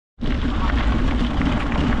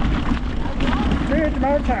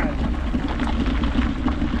more time.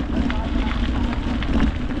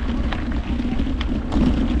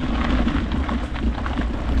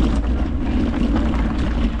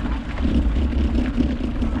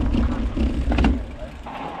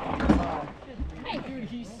 Dude,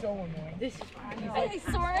 he's so annoying. This is Hey,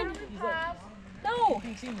 Soren. No.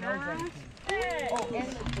 Dave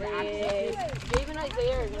and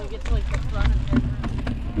Isaiah are gonna get to like the front of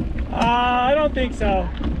I don't think so,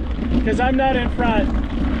 because I'm not in front.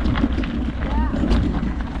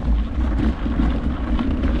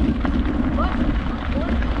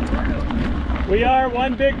 We are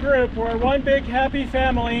one big group. We're one big happy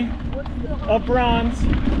family of bronze.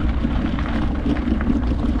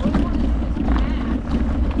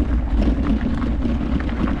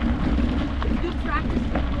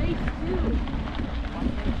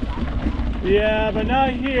 Yeah, but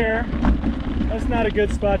not here. That's not a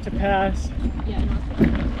good spot to pass.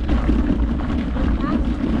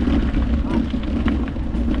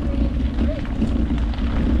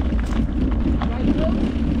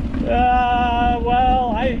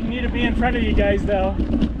 Well, I need to be in front of you guys though.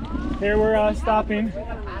 Here we're stopping.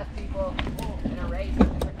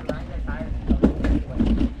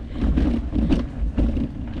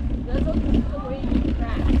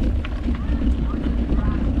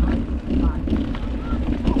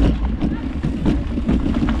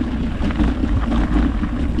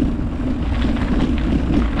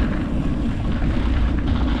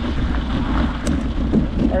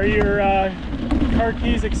 Are your car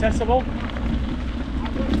keys accessible?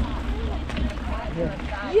 Here.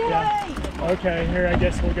 Yeah. Okay, here I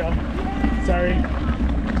guess we'll go. Sorry.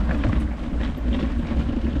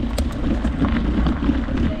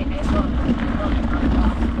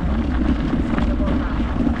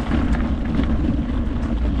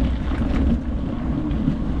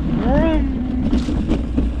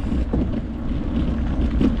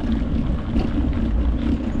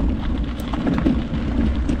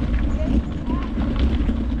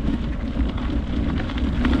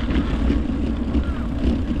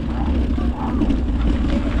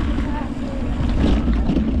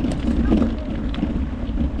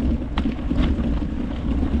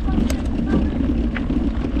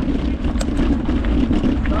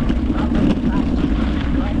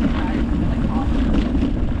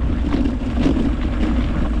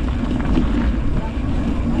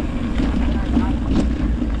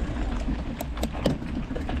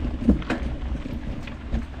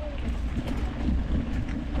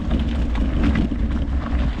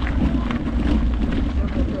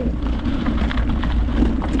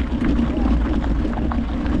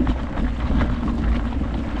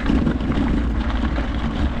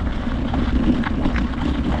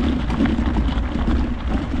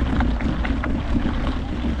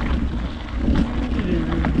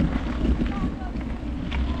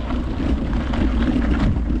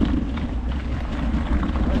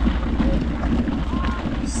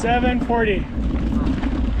 .740.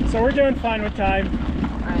 So we're doing fine with time.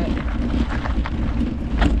 Alright.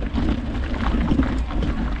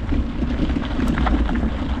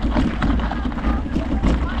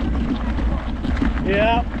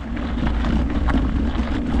 Yeah.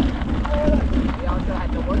 We also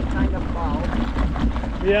had the worst kind of fall.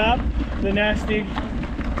 Yeah. The nasty,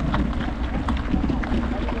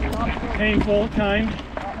 painful kind.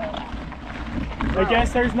 I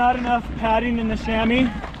guess there's not enough padding in the chamois.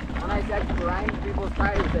 When I said to grind people's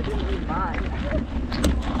tires, I didn't mean mine.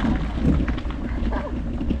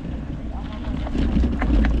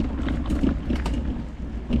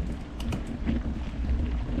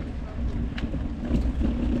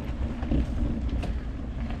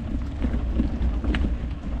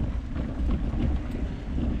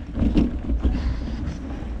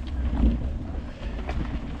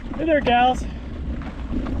 Hey there, gals.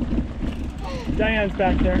 Diane's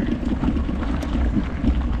back there.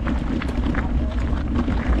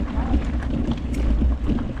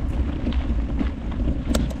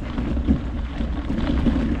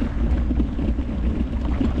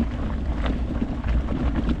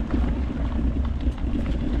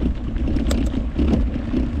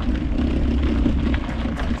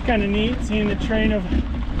 It's kind of neat seeing the train of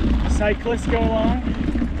cyclists go along.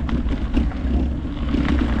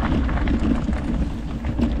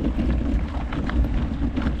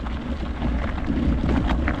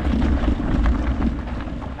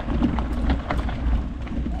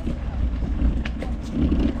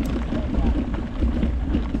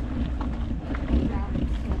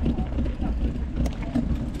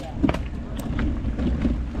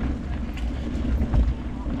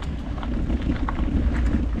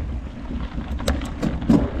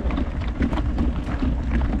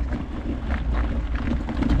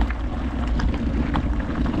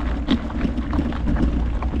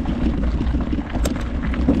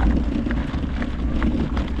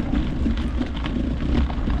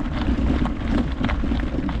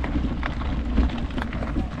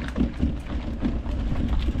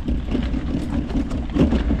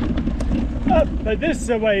 this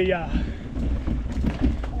way, yeah.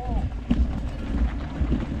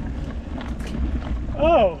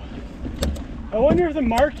 Oh, I wonder if the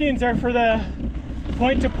markings are for the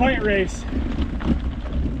point-to-point race.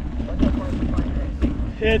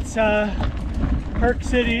 It's Park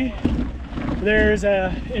City. There's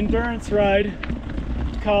a endurance ride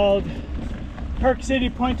called Park City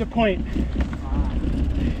Point-to-Point.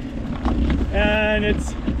 And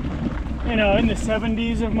it's, you know, in the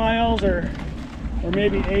 70s of miles or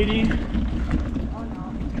maybe 80.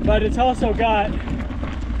 But it's also got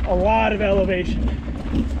a lot of elevation.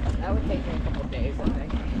 That would take me a couple days, I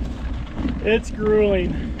think. It's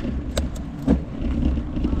grueling.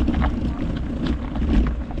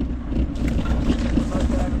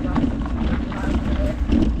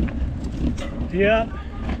 Yep.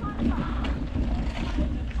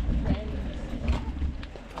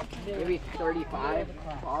 Maybe 35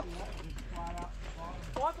 tops.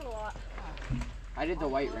 Walking a lot. I did the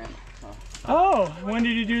white rim. Oh, when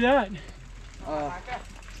did you do that? I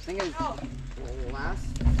think it was last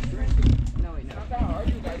spring. No, wait, no.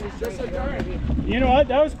 It's just a dirt. You know what?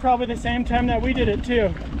 That was probably the same time that we did it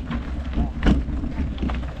too.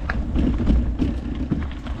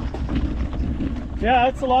 Yeah,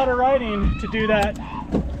 that's a lot of riding to do that.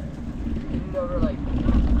 Over like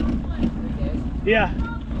 3 days. Yeah,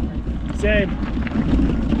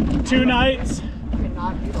 same. 2 nights. I could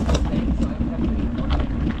not do the whole thing, so I kept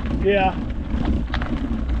doing it. Yeah.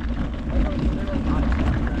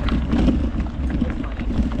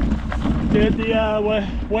 Did the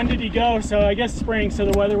when did he go? So I guess spring, so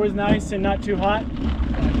the weather was nice and not too hot.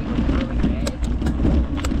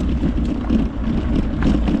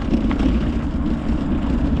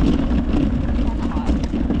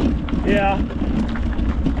 Yeah.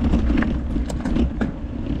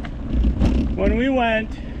 When we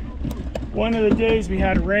went, one of the days we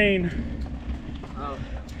had rain. Oh.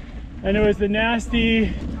 And it was the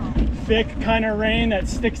nasty, thick kind of rain that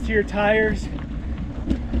sticks to your tires.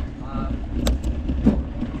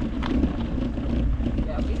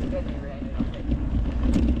 Yeah, we didn't get any rain, I don't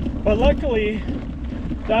think. But luckily,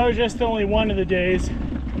 that was just only one of the days.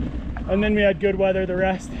 And then we had good weather the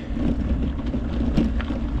rest.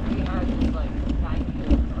 We had like 90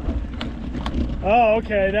 days. Oh,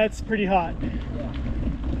 okay, that's pretty hot. Yeah.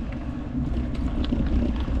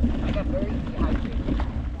 I got very dehydrated.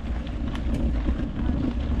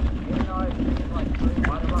 Even though I was drinking like 3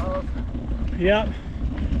 water bottles. Yep.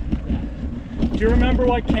 Do you remember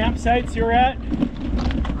what campsites you were at? No.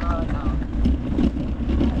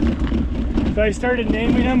 If I started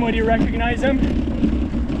naming them, would you recognize them?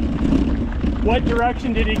 What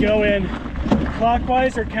direction did he go in?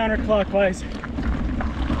 Clockwise or counterclockwise?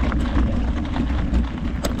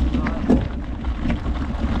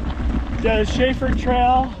 Does Schaefer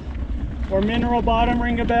Trail or Mineral Bottom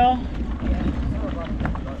ring a bell?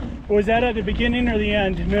 Was that at the beginning or the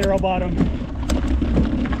end, Mineral Bottom?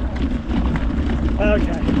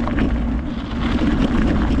 Okay.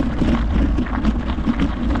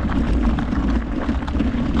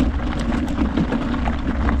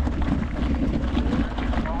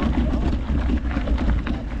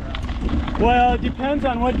 Well, it depends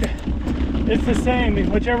on what, it's the same,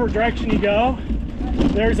 whichever direction you go,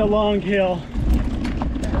 there's a long hill.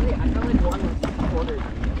 Really, I feel like one was shorter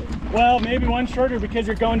than the other. Well, maybe one shorter because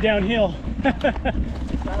you're going downhill.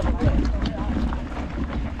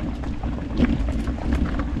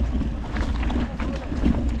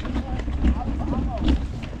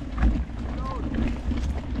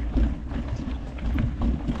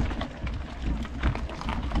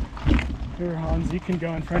 Here, Hans, you can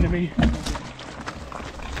go in front of me.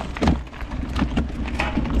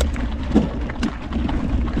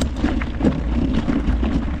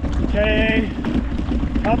 Okay,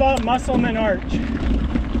 how about Musselman Arch? Do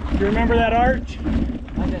you remember that arch?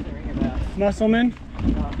 That doesn't ring a bell. Musselman?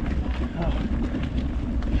 No. Oh.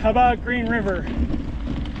 How about Green River?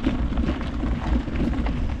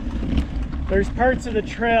 There's parts of the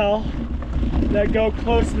trail that go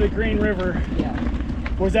close to the Green River. Yeah.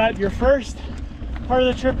 Was that your first part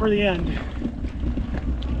of the trip or the end?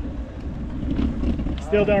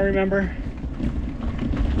 Still don't remember?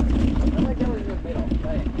 I feel like it was in the middle,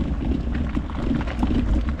 but it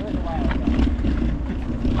was a while ago.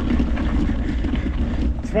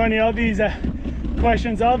 It's funny, all these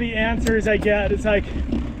questions, all the answers I get, it's like,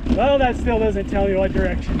 well, that still doesn't tell me what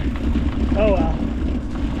direction. Oh well.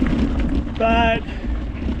 But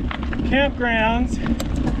campgrounds,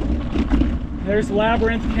 there's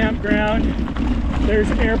Labyrinth Campground,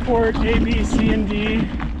 there's Airport A, B, C, and D,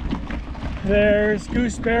 there's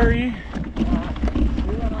Gooseberry.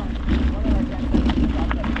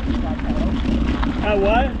 At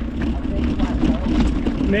what?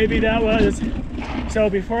 Maybe that was. So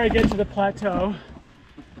before I get to the plateau,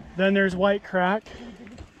 then there's White Crack.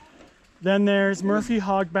 Then there's Murphy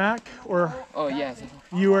Hogback, or Oh, yes.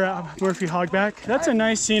 you were at Murphy Hogback. That's a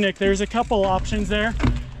nice scenic. There's a couple options there.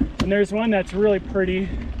 And there's one that's really pretty. I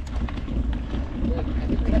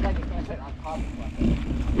think we had like a campsite on top of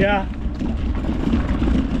one. Yeah.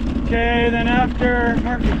 Okay, then after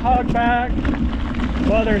Murphy Hogback,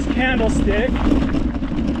 well, there's Candlestick,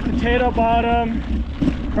 Potato Bottom,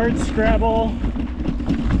 Hard Scrabble,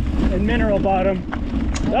 and Mineral Bottom.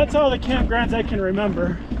 That's all the campgrounds I can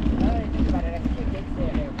remember.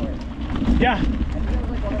 Yeah.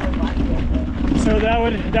 So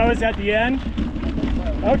that was at the end?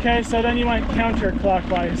 Okay, so then you went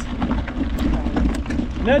counterclockwise.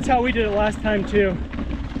 And that's how we did it last time too.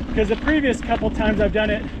 Because the previous couple times I've done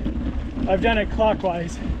it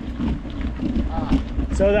clockwise.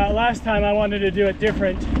 So that last time I wanted to do it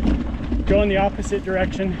different, go in the opposite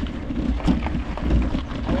direction.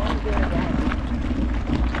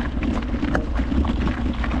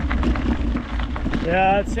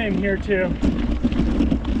 Yeah, same here too.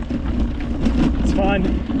 It's fun.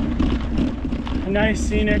 A nice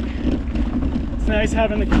scenic. It's nice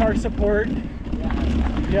having the car support.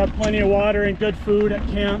 You have plenty of water and good food at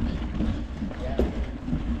camp.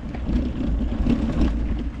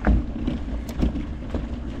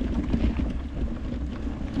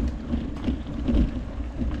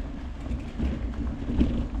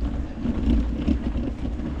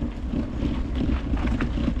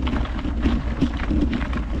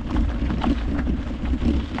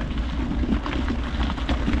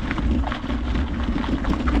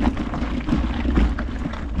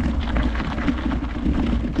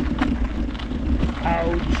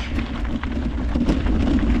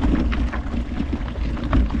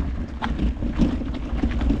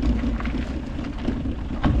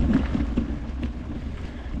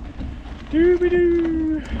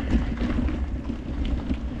 Dooby-doo!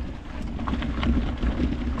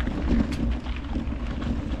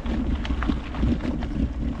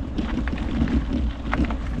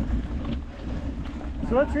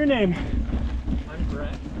 So what's your name? I'm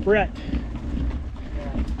Brett. Brett.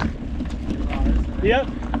 Yep.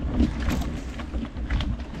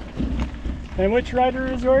 And which rider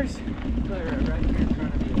is yours? Right here in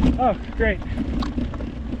front of you. Oh, great.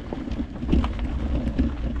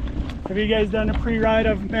 Have you guys done a pre-ride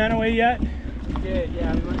of Manaway yet? We did,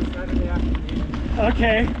 yeah. We went Saturday afternoon.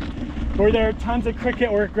 Okay. Were there tons of cricket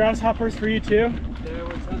or grasshoppers for you too? There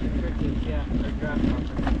were tons of crickets, yeah, or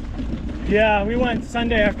grasshoppers. Yeah, we went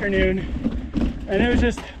Sunday afternoon, and it was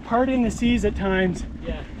just parting the seas at times.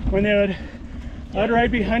 Yeah. When I'd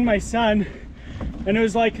ride behind my son, and it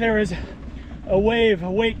was like there was a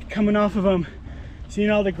weight coming off of him, seeing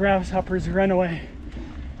all the grasshoppers run away.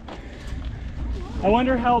 I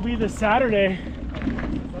wonder how it'll be this Saturday.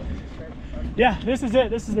 Yeah, this is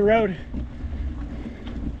it. This is the road.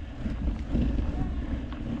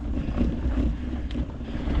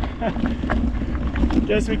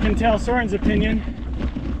 Guess we can tell Soren's opinion.